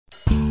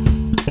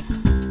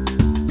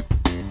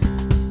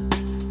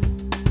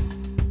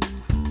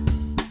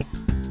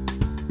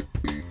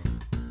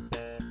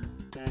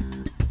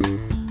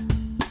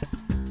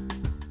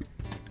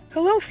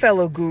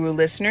fellow Guru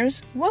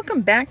listeners. Welcome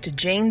back to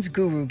Jane's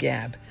Guru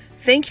Gab.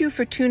 Thank you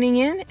for tuning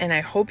in, and I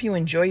hope you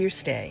enjoy your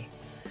stay.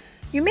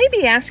 You may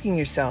be asking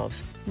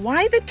yourselves,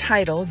 why the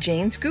title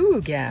Jane's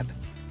Guru Gab?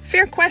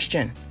 Fair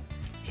question.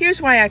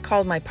 Here's why I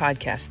called my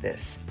podcast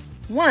this.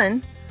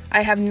 1,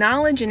 I have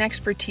knowledge and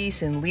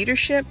expertise in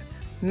leadership,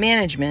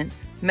 management,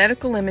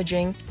 medical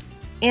imaging,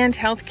 and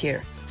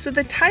healthcare, so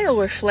the title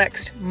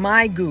reflects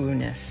my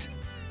guru-ness.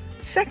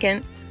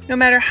 2, no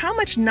matter how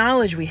much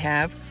knowledge we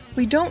have,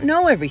 we don't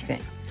know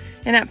everything.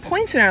 And at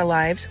points in our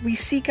lives, we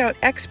seek out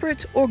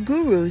experts or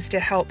gurus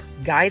to help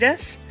guide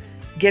us,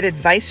 get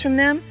advice from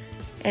them,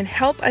 and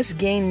help us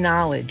gain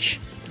knowledge.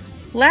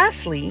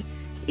 Lastly,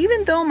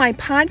 even though my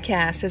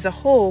podcast as a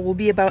whole will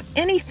be about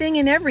anything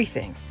and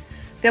everything,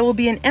 there will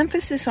be an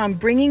emphasis on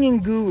bringing in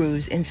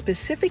gurus in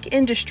specific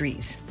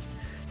industries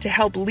to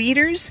help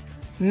leaders,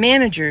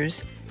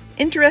 managers,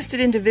 interested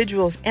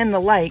individuals, and the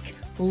like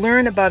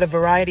learn about a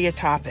variety of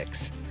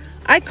topics.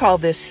 I call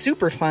this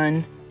super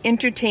fun,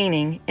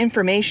 entertaining,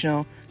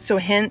 informational, so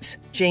hence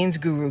Jane's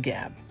Guru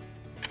Gab.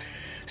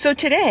 So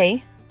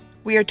today,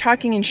 we are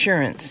talking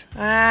insurance.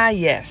 Ah,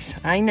 yes,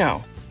 I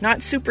know.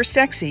 Not super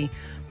sexy,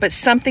 but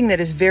something that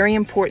is very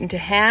important to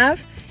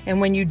have, and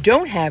when you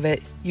don't have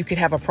it, you could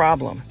have a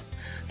problem.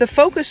 The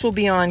focus will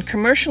be on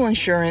commercial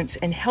insurance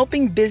and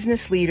helping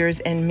business leaders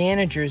and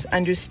managers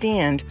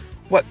understand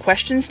what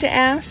questions to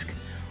ask,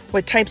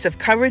 what types of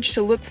coverage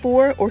to look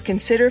for or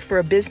consider for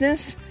a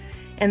business,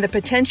 and the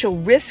potential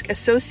risk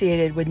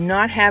associated with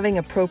not having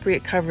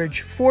appropriate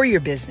coverage for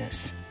your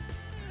business.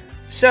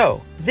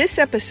 So, this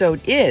episode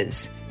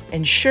is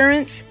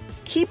Insurance,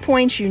 Key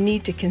Points You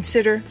Need to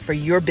Consider for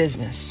Your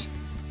Business.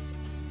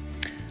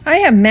 I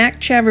have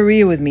Mac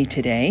Chavarria with me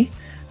today.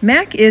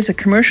 Mac is a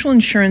commercial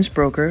insurance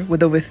broker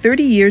with over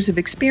 30 years of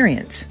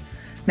experience.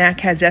 Mac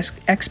has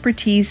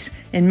expertise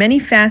in many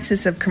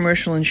facets of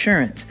commercial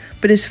insurance,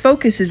 but his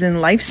focus is in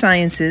life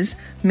sciences,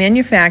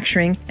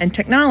 manufacturing, and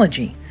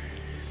technology.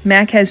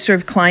 Mac has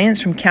served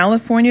clients from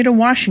California to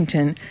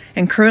Washington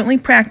and currently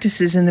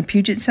practices in the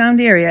Puget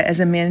Sound area as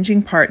a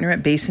managing partner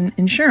at Basin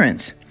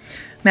Insurance.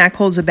 Mac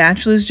holds a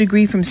bachelor's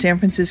degree from San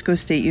Francisco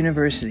State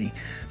University.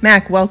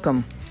 Mac,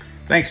 welcome.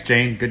 Thanks,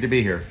 Jane. Good to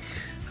be here.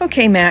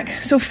 Okay, Mac.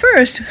 So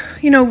first,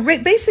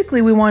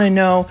 basically we want to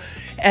know,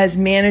 as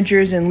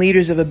managers and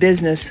leaders of a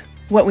business,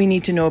 what we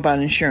need to know about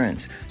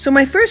insurance. So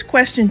my first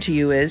question to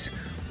you is,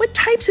 what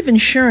types of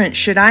insurance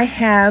should I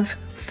have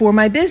for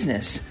my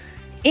business?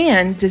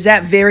 And does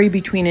that vary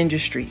between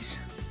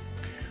industries?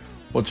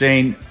 Well,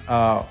 Jane,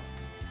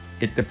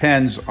 it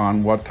depends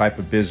on what type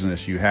of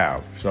business you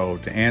have. So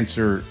to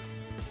answer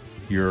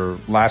your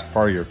last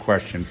part of your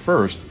question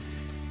first,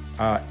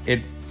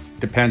 it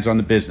depends on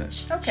the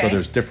business. Okay. So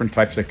there's different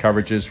types of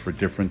coverages for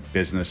different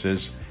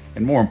businesses,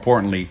 and more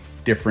importantly,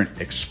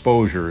 different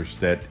exposures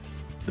that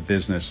the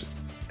business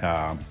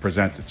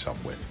presents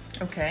itself with.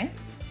 Okay.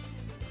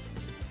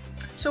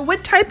 So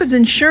what type of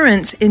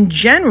insurance in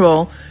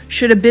general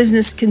should a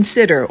business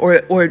consider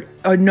or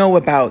know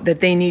about that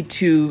they need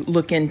to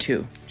look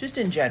into, just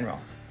in general?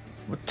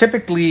 Well,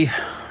 typically,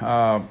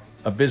 a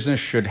business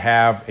should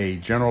have a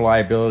general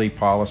liability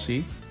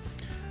policy,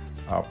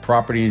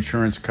 property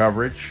insurance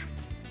coverage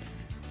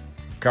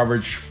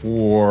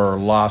for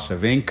loss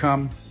of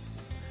income,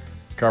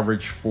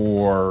 coverage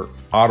for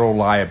auto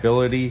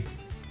liability,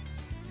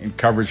 and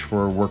coverage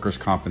for workers'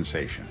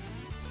 compensation.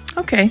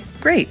 Okay,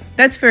 great.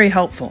 That's very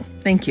helpful.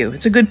 Thank you.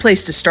 It's a good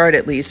place to start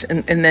at least,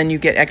 and then you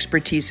get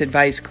expertise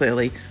advice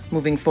clearly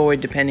moving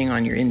forward depending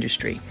on your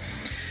industry.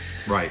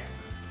 Right.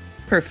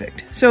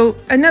 Perfect. So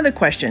another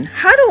question.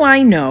 How do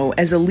I know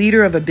as a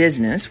leader of a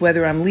business,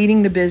 whether I'm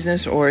leading the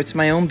business or it's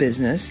my own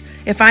business,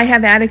 if I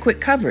have adequate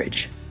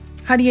coverage?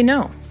 How do you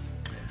know?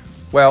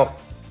 Well,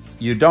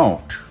 you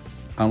don't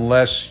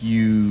unless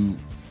you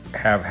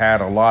have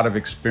had a lot of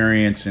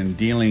experience in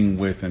dealing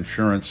with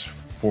insurance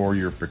for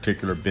your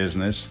particular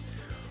business.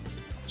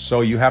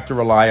 So you have to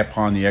rely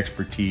upon the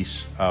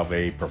expertise of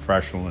a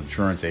professional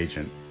insurance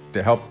agent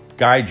to help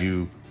guide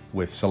you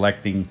with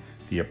selecting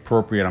the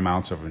appropriate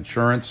amounts of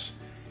insurance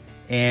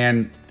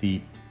and the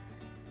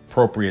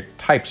appropriate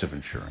types of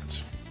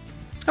insurance.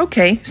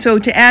 Okay, so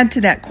to add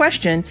to that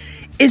question,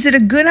 is it a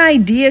good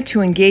idea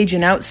to engage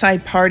an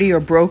outside party or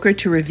broker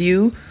to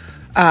review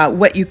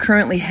what you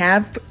currently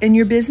have in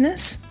your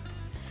business?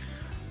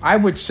 I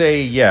would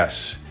say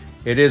yes,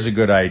 it is a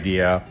good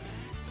idea,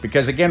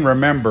 because again,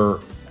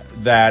 remember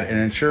that an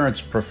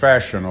insurance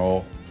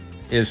professional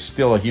is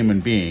still a human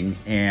being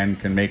and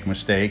can make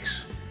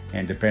mistakes,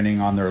 and depending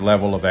on their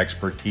level of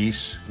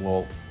expertise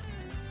will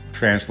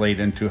translate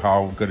into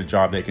how good a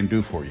job they can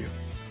do for you.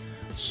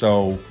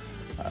 So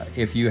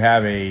if you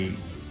have a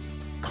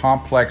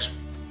complex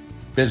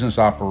business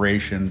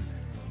operation,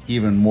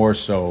 even more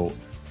so,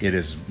 it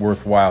is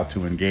worthwhile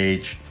to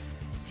engage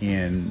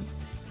in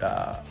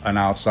an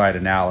outside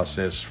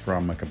analysis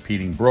from a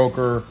competing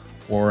broker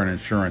or an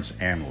insurance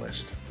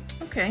analyst.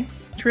 Okay,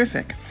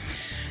 terrific.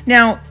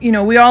 Now,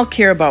 we all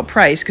care about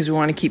price because we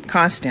want to keep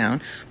costs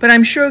down, but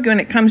I'm sure when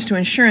it comes to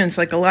insurance,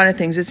 like a lot of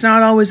things, it's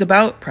not always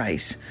about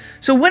price.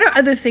 So what are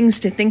other things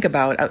to think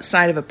about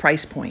outside of a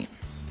price point?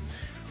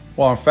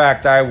 Well, in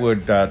fact, I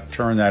would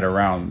turn that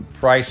around.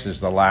 Price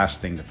is the last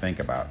thing to think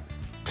about.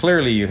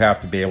 Clearly, you have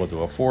to be able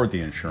to afford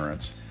the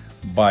insurance,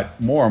 but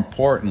more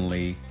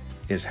importantly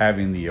is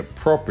having the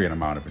appropriate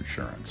amount of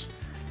insurance.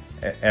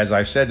 As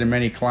I've said to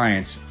many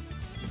clients,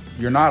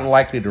 you're not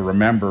likely to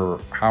remember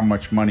how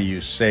much money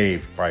you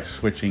saved by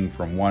switching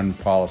from one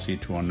policy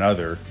to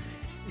another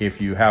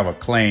if you have a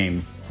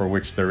claim for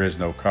which there is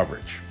no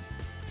coverage.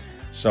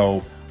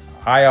 So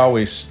I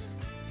always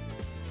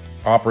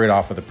operate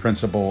off of the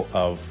principle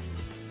of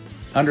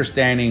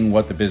understanding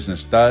what the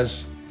business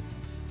does,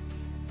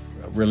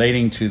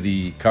 relating to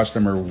the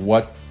customer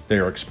what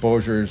their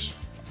exposures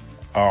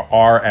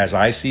are as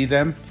I see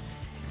them,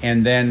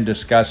 and then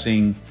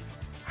discussing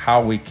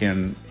how we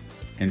can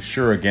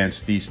insure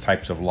against these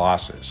types of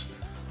losses.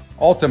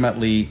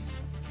 Ultimately,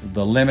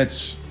 the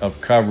limits of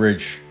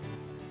coverage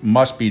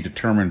must be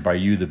determined by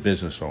you, the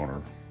business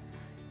owner.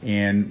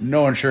 And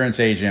no insurance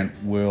agent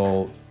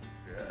will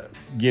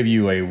give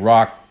you a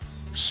rock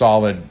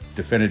solid,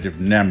 definitive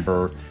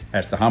number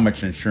as to how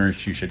much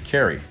insurance you should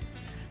carry.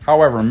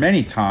 However,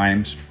 many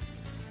times,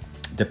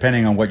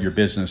 depending on what your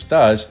business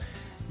does,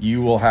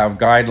 you will have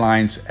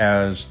guidelines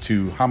as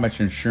to how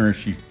much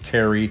insurance you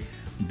carry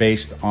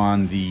based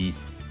on the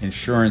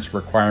insurance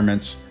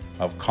requirements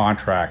of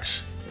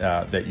contracts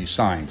that you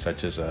sign,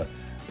 such as a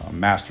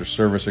master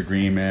service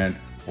agreement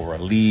or a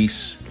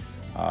lease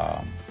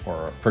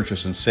or a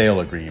purchase and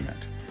sale agreement.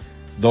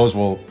 Those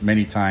will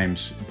many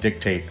times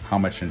dictate how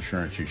much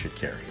insurance you should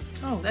carry.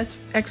 Oh, that's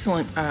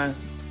excellent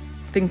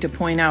thing to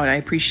point out. I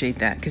appreciate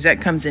that because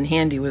that comes in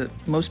handy with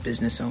most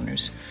business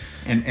owners.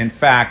 In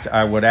fact,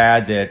 I would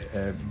add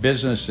that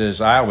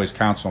businesses, I always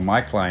counsel my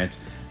clients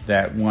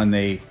that when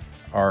they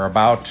are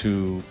about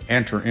to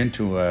enter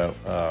into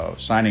a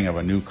signing of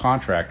a new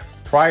contract,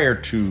 prior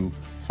to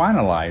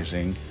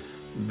finalizing,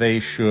 they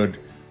should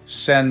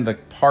send the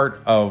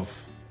part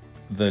of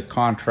the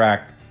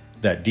contract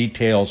that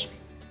details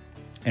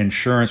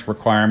insurance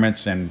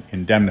requirements and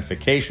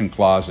indemnification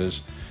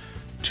clauses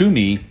to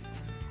me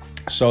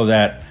so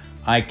that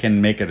I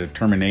can make a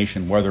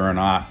determination whether or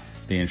not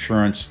the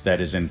insurance that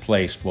is in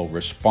place will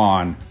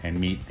respond and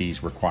meet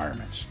these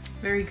requirements.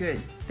 Very good.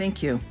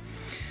 Thank you.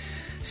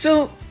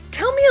 So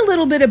tell me a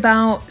little bit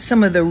about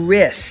some of the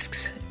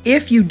risks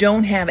if you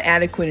don't have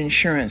adequate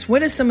insurance.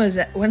 What are some of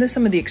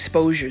the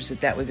exposures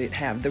that would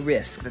have, the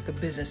risk that the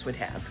business would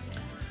have?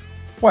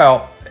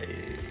 Well,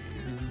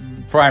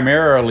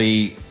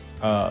 primarily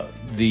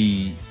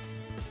the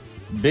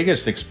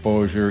biggest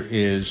exposure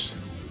is,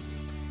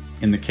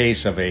 in the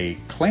case of a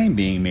claim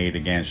being made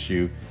against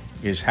you,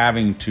 is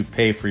having to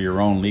pay for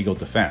your own legal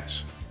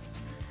defense.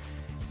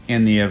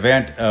 In the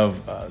event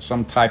of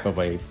some type of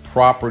a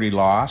property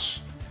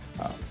loss,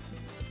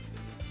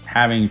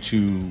 having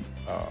to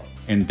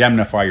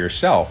indemnify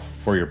yourself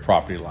for your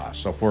property loss.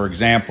 So for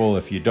example,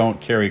 if you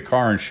don't carry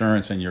car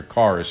insurance and your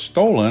car is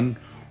stolen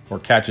or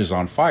catches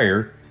on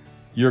fire,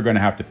 you're going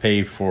to have to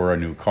pay for a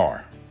new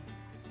car.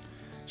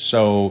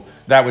 So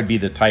that would be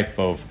the type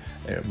of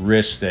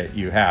risk that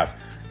you have.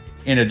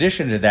 In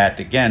addition to that,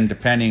 again,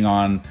 depending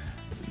on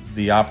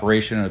the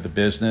operation of the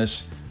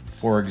business,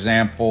 for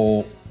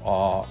example,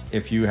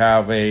 if you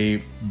have a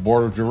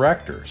board of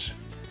directors,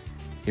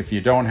 if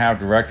you don't have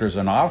directors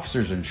and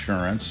officers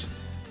insurance,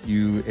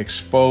 you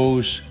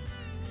expose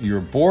your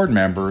board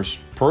members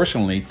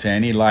personally to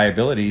any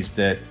liabilities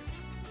that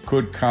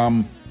could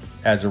come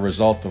as a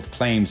result of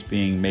claims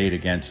being made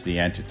against the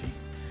entity.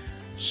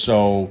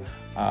 So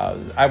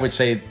I would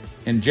say,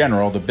 in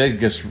general, the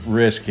biggest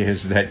risk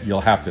is that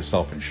you'll have to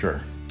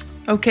self-insure.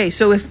 Okay,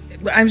 so if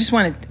I just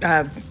want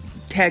to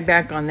tag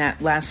back on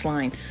that last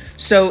line.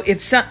 So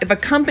if a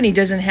company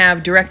doesn't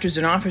have directors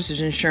and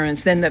officers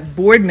insurance, then the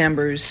board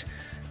members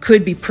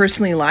could be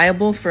personally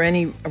liable for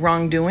any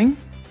wrongdoing?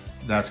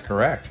 That's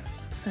correct.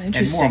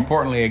 Interesting. And more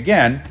importantly,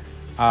 again,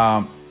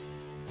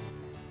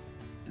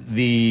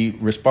 the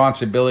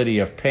responsibility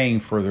of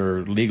paying for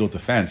their legal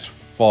defense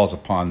falls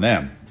upon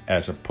them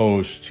as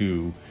opposed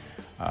to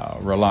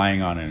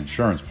relying on an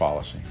insurance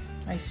policy.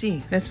 I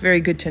see. That's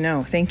very good to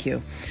know. Thank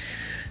you.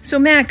 So,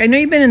 Mac, I know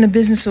you've been in the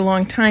business a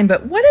long time,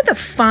 but what are the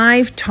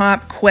 5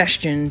 top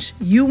questions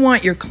you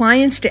want your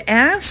clients to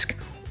ask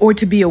or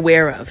to be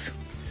aware of?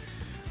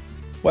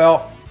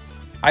 Well,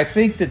 I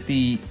think that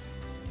the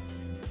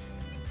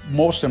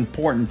most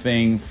important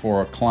thing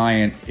for a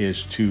client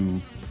is to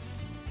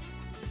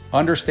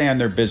understand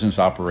their business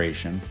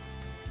operation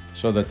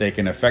so that they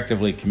can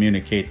effectively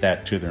communicate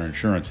that to their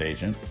insurance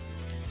agent,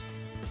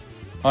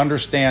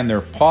 understand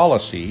their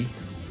policy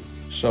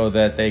so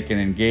that they can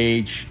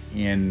engage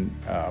in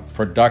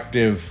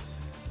productive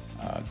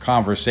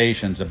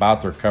conversations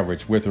about their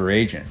coverage with their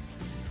agent.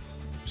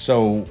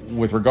 So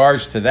with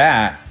regards to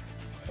that,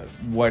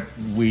 what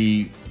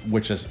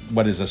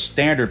is a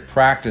standard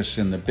practice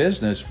in the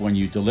business when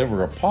you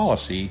deliver a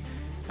policy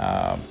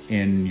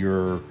in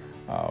your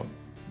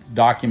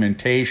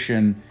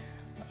documentation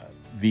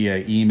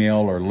via email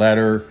or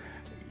letter,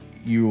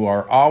 you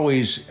are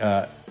always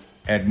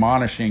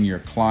admonishing your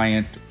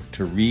client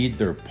to read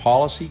their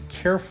policy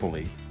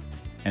carefully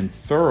and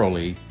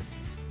thoroughly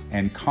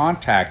and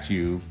contact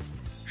you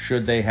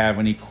should they have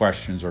any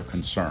questions or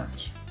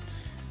concerns.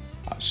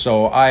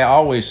 So I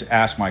always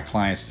ask my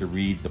clients to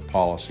read the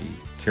policy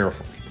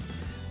carefully.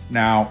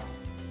 Now,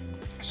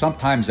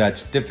 sometimes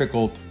that's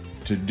difficult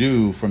to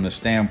do from the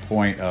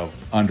standpoint of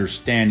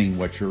understanding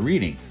what you're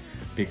reading,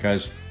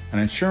 because an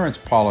insurance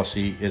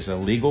policy is a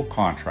legal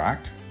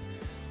contract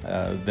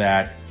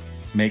that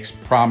makes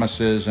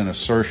promises and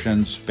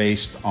assertions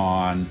based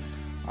on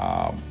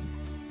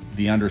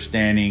the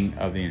understanding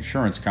of the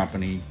insurance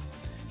company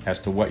as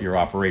to what your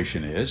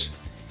operation is.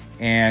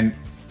 And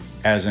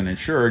as an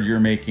insured, you're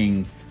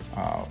making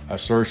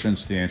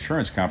assertions to the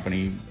insurance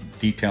company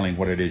detailing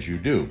what it is you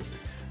do.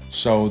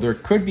 So there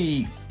could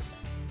be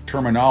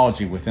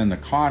terminology within the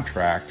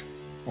contract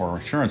or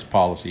insurance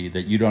policy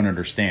that you don't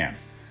understand.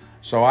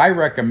 So I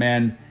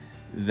recommend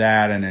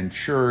that an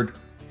insured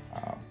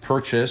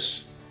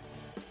purchase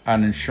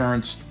an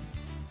insurance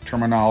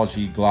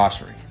terminology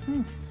glossary.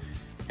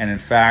 And in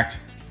fact,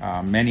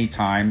 many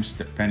times,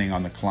 depending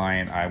on the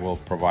client, I will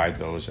provide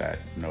those at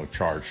no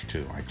charge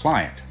to my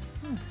client.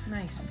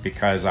 Nice.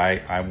 Because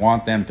I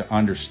want them to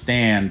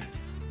understand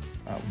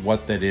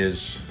what that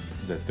is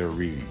that they're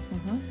reading.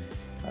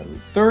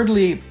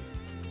 Thirdly,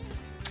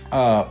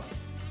 it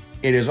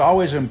is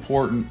always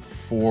important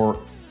for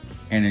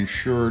an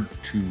insured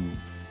to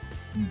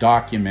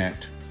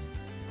document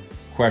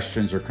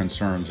questions or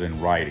concerns in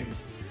writing.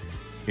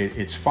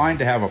 It's fine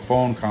to have a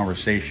phone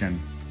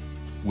conversation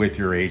with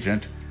your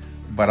agent,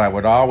 but I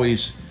would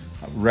always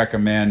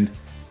recommend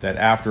that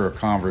after a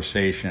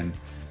conversation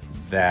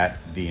that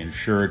the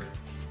insured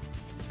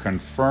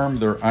confirm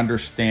their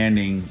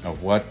understanding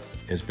of what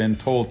has been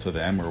told to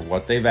them or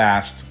what they've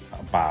asked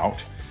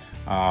about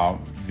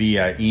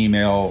via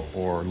email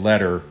or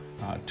letter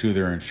to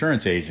their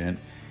insurance agent,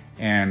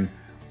 and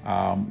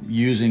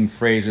using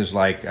phrases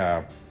like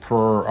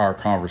per our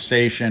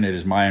conversation, it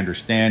is my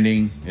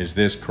understanding, is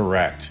this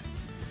correct?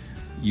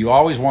 You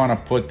always want to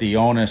put the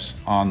onus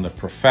on the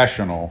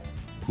professional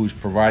who's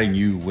providing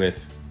you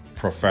with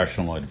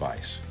professional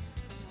advice.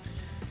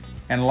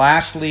 And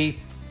lastly,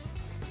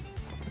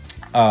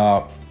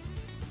 I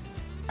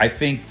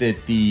think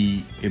that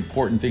the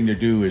important thing to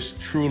do is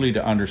truly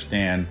to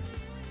understand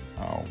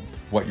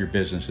what your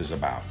business is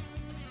about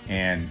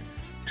and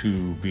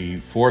to be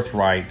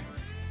forthright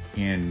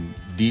in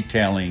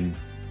detailing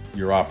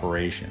your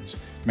operations.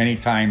 Many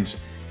times,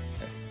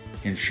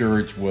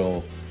 insureds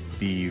will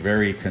be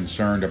very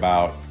concerned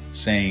about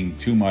saying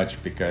too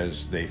much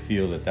because they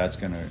feel that that's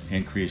going to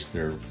increase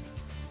their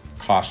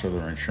cost of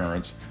their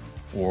insurance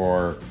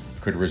or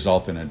could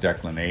result in a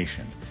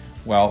declination.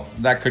 Well,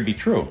 that could be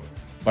true.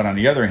 But on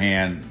the other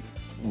hand,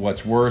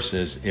 what's worse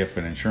is if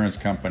an insurance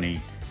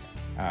company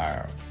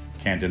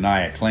can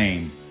deny a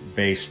claim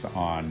based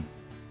on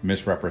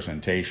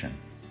misrepresentation.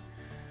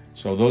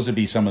 So those would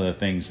be some of the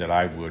things that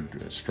I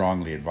would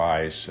strongly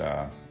advise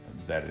that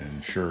an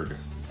insured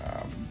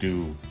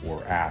do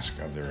or ask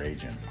of their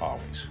agent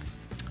always.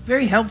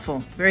 Very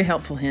helpful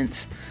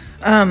hints.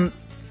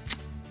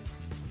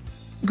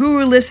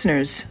 Guru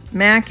listeners,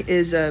 Mac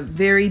is a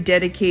very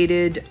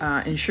dedicated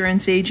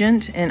insurance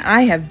agent, and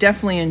I have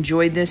definitely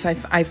enjoyed this.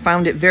 I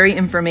found it very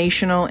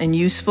informational and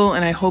useful,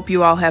 and I hope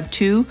you all have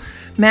too.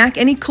 Mac,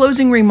 any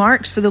closing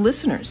remarks for the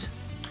listeners?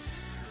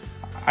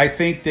 I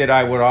think that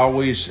I would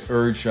always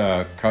urge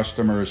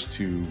customers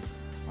to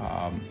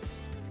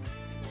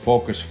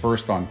focus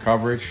first on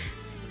coverage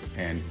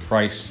and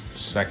price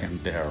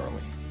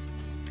secondarily.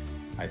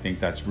 I think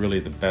that's really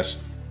the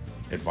best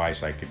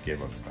advice I could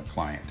give a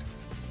client.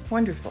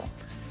 Wonderful.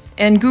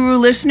 And Guru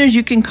listeners,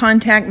 you can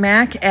contact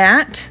Mac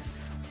at?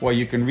 Well,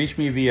 you can reach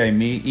me via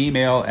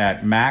email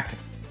at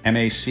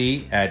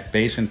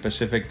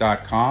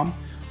mac@basinpacific.com,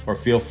 or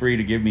feel free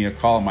to give me a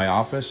call at my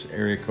office,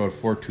 area code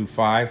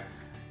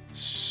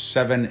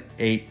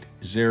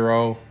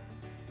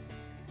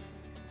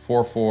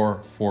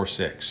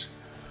 425-780-4446.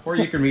 Or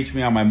you can reach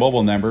me on my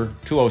mobile number,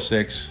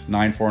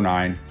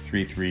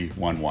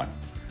 206-949-3311.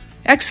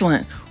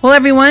 Excellent. Well,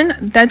 everyone,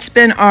 that's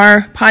been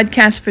our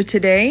podcast for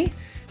today.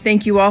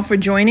 Thank you all for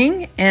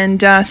joining,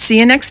 and see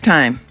you next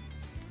time.